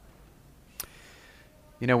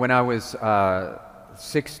When I was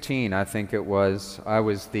 16, I think it was, I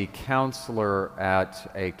was the counselor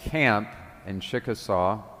at a camp in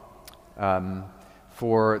Chickasaw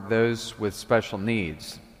for those with special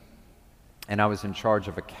needs. And I was in charge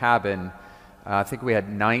of a cabin. I think we had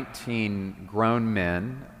 19 grown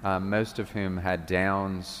men, most of whom had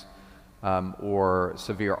Downs or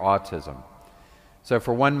severe autism. So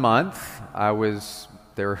for 1 month, I was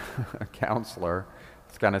their counselor.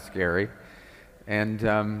 It's kind of scary.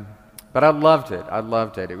 But I loved it. I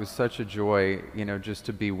loved it. It was such a joy, just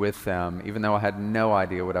to be with them, even though I had no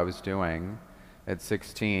idea what I was doing at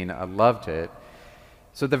 16. I loved it.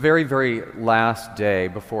 So the very, very last day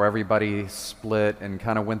before everybody split and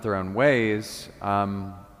kind of went their own ways,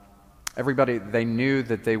 everybody, they knew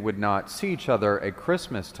that they would not see each other at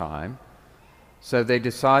Christmas time, so they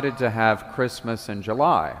decided to have Christmas in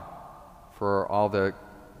July for all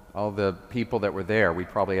the people that were there. We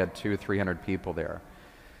probably had 200 or 300 people there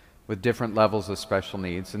with different levels of special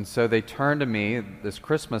needs. And so they turned to me, this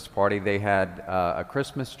Christmas party. They had a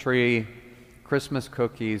Christmas tree, Christmas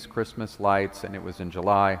cookies, Christmas lights, and it was in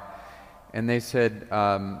July. And they said,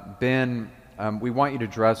 Ben, we want you to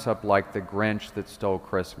dress up like the Grinch that stole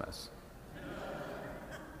Christmas.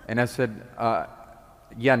 And I said,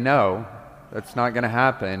 yeah, no, that's not going to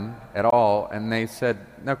happen at all. And they said,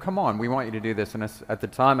 no, come on, we want you to do this. And at the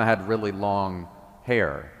time, I had really long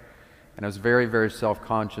hair. And I was very, very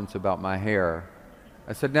self-conscious about my hair.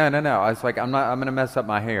 I said, no. I was like, I'm going to mess up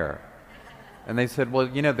my hair. And they said, well,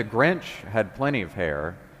 the Grinch had plenty of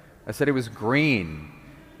hair. I said, it was green.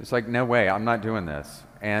 It's like, no way, I'm not doing this.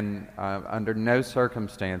 And under no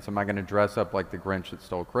circumstance am I going to dress up like the Grinch that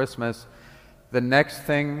stole Christmas. The next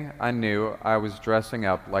thing I knew, I was dressing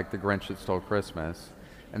up like the Grinch that stole Christmas.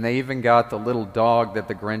 And they even got the little dog that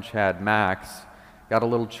the Grinch had, Max, got a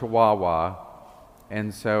little chihuahua.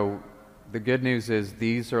 And so the good news is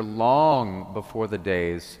these are long before the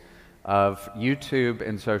days of YouTube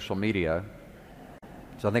and social media.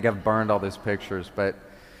 So I think I've burned all those pictures. But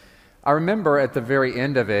I remember at the very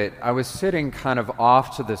end of it, I was sitting kind of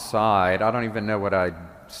off to the side. I don't even know what I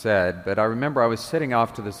said, but I remember I was sitting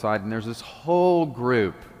off to the side, and there's this whole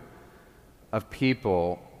group of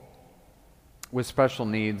people with special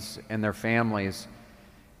needs and their families.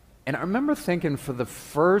 And I remember thinking, for the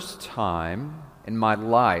first time in my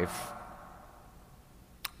life,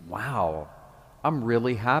 wow, I'm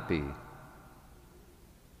really happy.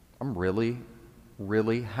 I'm really,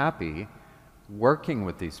 really happy working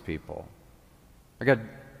with these people. Like, it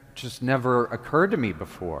just never occurred to me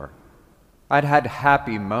before. I'd had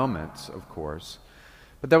happy moments, of course,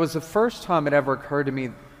 but that was the first time it ever occurred to me,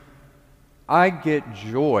 I get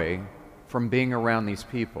joy from being around these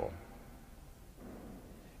people.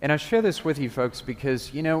 And I share this with you folks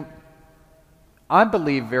because, I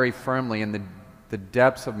believe very firmly in the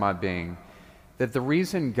depths of my being that the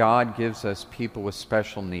reason God gives us people with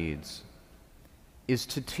special needs is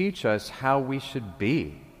to teach us how we should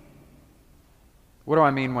be. What do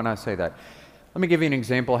I mean when I say that? Let me give you an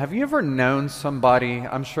example. Have you ever known somebody,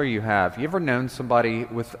 I'm sure you have, you ever known somebody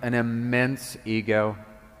with an immense ego?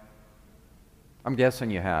 I'm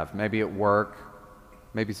guessing you have. Maybe at work,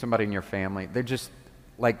 maybe somebody in your family. They're just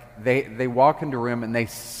like, they walk into a room and they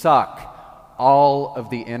suck all of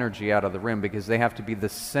the energy out of the room because they have to be the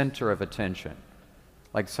center of attention.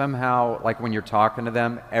 Like somehow, like when you're talking to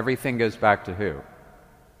them, everything goes back to who?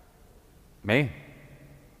 Me.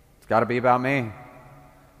 It's got to be about me.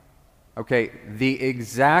 Okay, the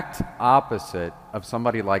exact opposite of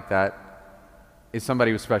somebody like that is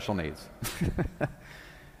somebody with special needs.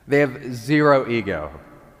 They have zero ego.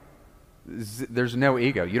 There's no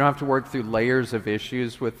ego. You don't have to work through layers of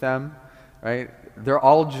issues with them, right? They're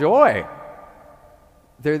all joy.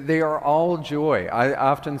 They are all joy. I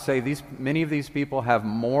often say many of these people have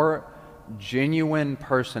more genuine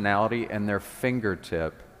personality in their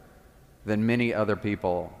fingertip than many other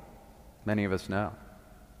people, many of us know.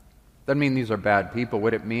 Doesn't mean these are bad people.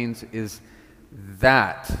 What it means is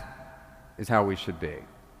that is how we should be.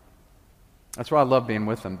 That's why I love being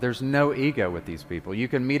with them. There's no ego with these people. You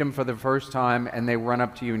can meet them for the first time and they run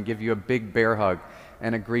up to you and give you a big bear hug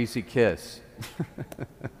and a greasy kiss.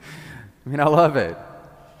 I love it.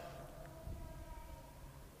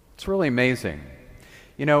 It's really amazing.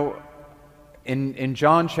 In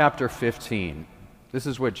John chapter 15, this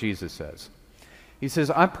is what Jesus says. He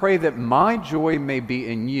says, I pray that my joy may be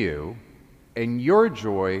in you and your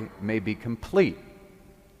joy may be complete.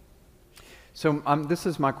 So this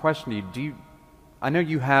is my question to you. I know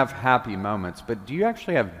you have happy moments, but do you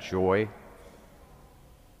actually have joy?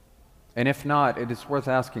 And if not, it is worth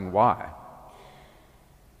asking why.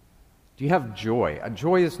 Do you have joy?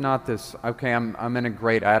 Joy is not this, okay, I'm in a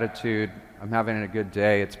great attitude, I'm having a good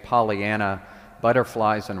day, it's Pollyanna,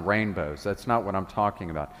 butterflies and rainbows. That's not what I'm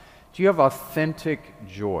talking about. Do you have authentic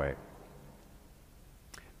joy?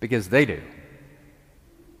 Because they do.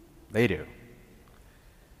 They do.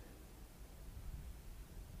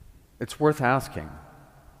 It's worth asking,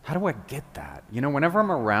 how do I get that? You know, whenever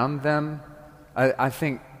I'm around them, I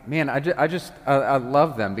think, man, I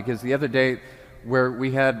love them, because the other day where we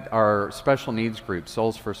had our special needs group,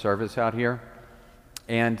 Souls for Service, out here,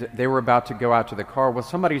 and they were about to go out to the car. Well,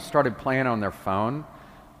 somebody started playing on their phone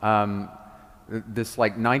this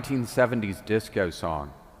like 1970s disco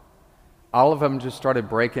song. All of them just started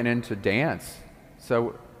breaking into dance.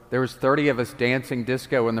 So there was 30 of us dancing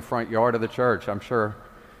disco in the front yard of the church. I'm sure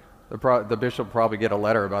the bishop will probably get a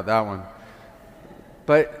letter about that one.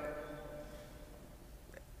 But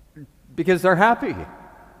because they're happy.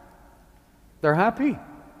 They're happy.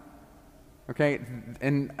 Okay?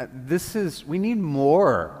 And we need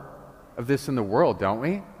more of this in the world, don't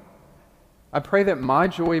we? I pray that my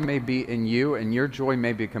joy may be in you and your joy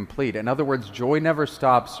may be complete. In other words, joy never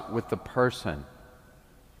stops with the person.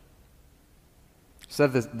 So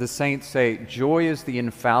the saints say, joy is the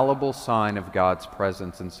infallible sign of God's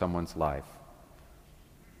presence in someone's life.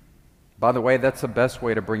 By the way, that's the best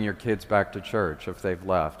way to bring your kids back to church if they've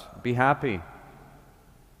left. Be happy.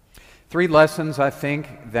 3 lessons, I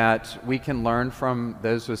think, that we can learn from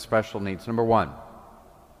those with special needs. Number 1,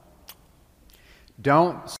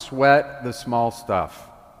 don't sweat the small stuff.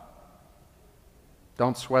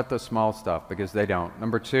 Don't sweat the small stuff, because they don't.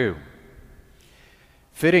 Number 2,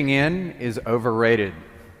 fitting in is overrated.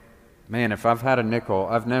 Man, if I've had a nickel,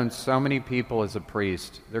 I've known so many people as a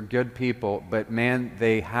priest. They're good people, but man,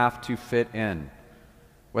 they have to fit in.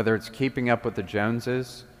 Whether it's keeping up with the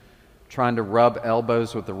Joneses, trying to rub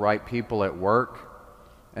elbows with the right people at work,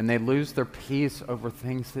 and they lose their peace over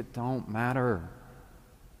things that don't matter.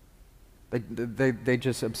 They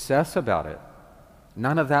just obsess about it.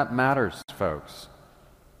 None of that matters, folks.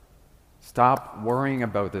 Stop worrying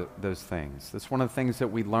about those things. That's one of the things that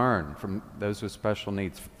we learn from those with special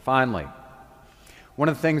needs. Finally, one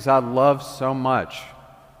of the things I love so much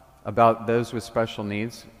about those with special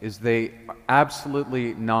needs is they are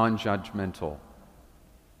absolutely non-judgmental.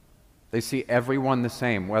 They see everyone the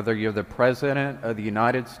same, whether you're the President of the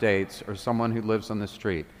United States or someone who lives on the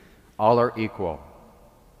street. All are equal.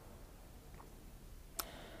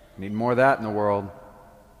 Need more of that in the world.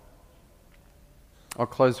 I'll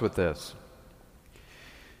close with this.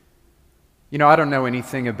 You know, I don't know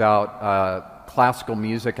anything about classical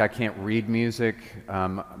music. I can't read music.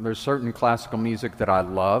 There's certain classical music that I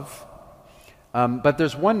love. But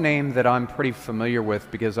there's one name that I'm pretty familiar with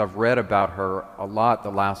because I've read about her a lot the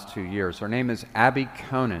last 2 years. Her name is Abby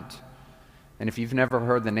Conant. And if you've never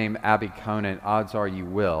heard the name Abby Conant, odds are you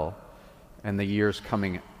will in the years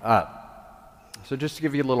coming up. So just to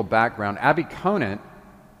give you a little background, Abby Conant,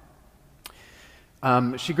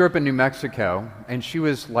 she grew up in New Mexico, and she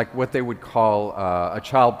was like what they would call a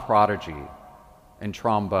child prodigy in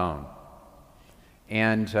trombone.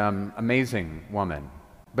 And amazing woman.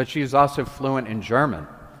 But she is also fluent in German.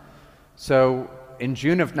 So in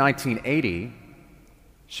June of 1980,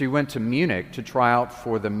 she went to Munich to try out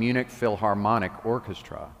for the Munich Philharmonic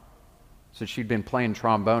Orchestra. So she'd been playing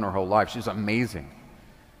trombone her whole life. She's amazing.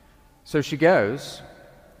 So she goes,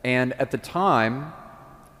 and at the time,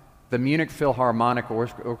 the Munich Philharmonic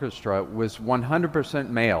Orchestra was 100%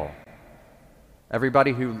 male.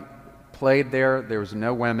 Everybody who played there was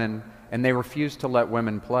no women, and they refused to let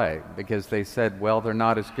women play because they said, well, they're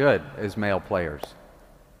not as good as male players.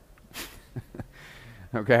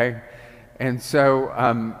 Okay? And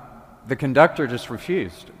so the conductor just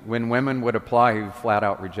refused. When women would apply, he would flat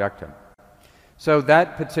out reject them. So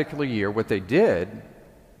that particular year, what they did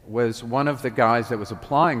was one of the guys that was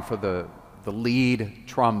applying for the lead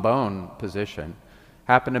trombone position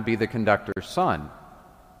happened to be the conductor's son.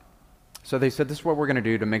 So they said, this is what we're going to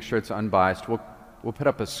do to make sure it's unbiased. We'll put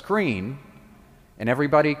up a screen, and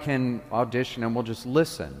everybody can audition, and we'll just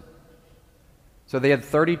listen. So they had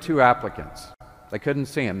 32 applicants. They couldn't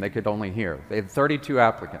see them. They could only hear. They had 32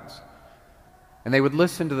 applicants. And they would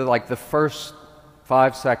listen to the first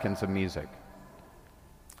 5 seconds of music.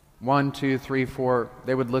 1, 2, 3, 4.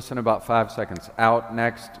 They would listen about 5 seconds. Out,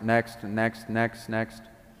 next.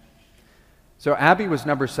 So Abby was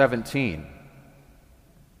number 17.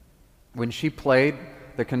 When she played,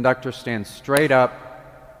 the conductor stands straight up.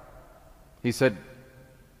 He said,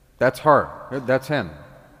 that's her. That's him.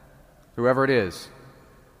 Whoever it is.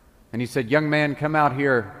 And he said, young man, come out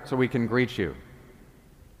here so we can greet you.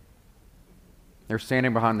 They're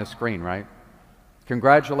standing behind the screen, right?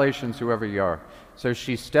 Congratulations, whoever you are. So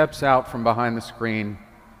she steps out from behind the screen,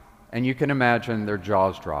 and you can imagine their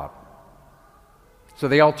jaws drop. So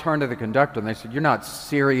they all turn to the conductor and they said, "You're not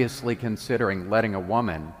seriously considering letting a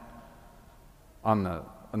woman on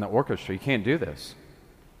the orchestra. You can't do this."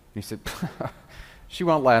 And he said, "She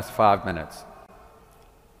won't last 5 minutes.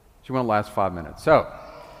 She won't last 5 minutes." So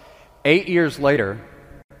 8 years later,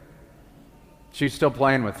 she's still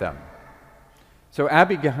playing with them. So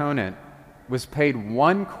Abby Gahonet was paid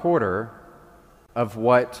 1/4 of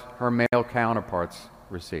what her male counterparts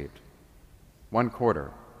received.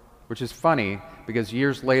 1/4. Which is funny because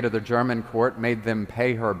years later the German court made them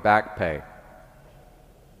pay her back pay.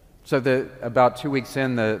 So about 2 weeks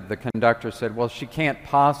in, the conductor said, "Well, she can't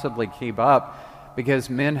possibly keep up because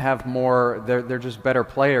men have more, they're just better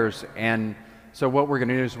players, and so what we're going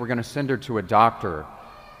to do is we're going to send her to a doctor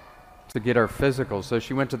to get her physical." So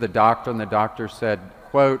she went to the doctor, and the doctor said,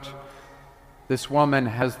 quote, "This woman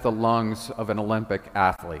has the lungs of an Olympic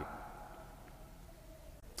athlete."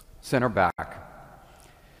 Sent her back.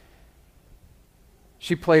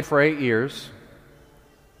 She played for 8 years,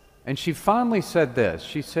 and she finally said this.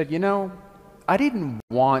 She said, "You know, I didn't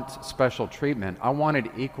want special treatment. I wanted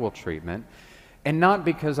equal treatment, and not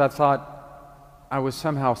because I thought I was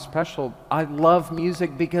somehow special. I love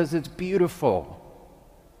music because it's beautiful.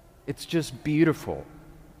 It's just beautiful."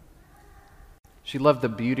 She loved the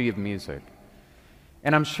beauty of music.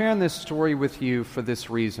 And I'm sharing this story with you for this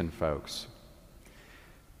reason, folks.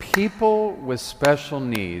 People with special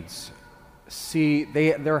needs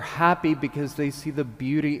they're happy because they see the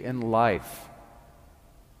beauty in life.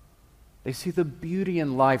 They see the beauty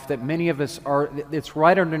in life that many of us it's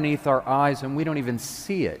right underneath our eyes and we don't even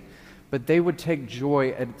see it. But they would take joy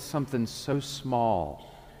at something so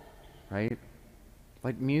small, right?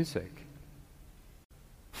 Like music.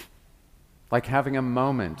 Like having a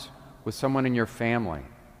moment with someone in your family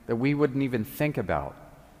that we wouldn't even think about.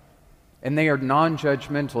 And they are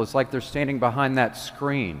non-judgmental. It's like they're standing behind that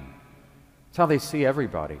screen. It's how they see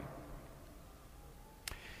everybody.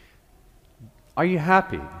 Are you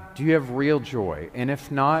happy? Do you have real joy? And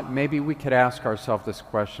if not, maybe we could ask ourselves this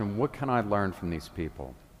question: what can I learn from these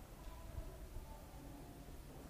people?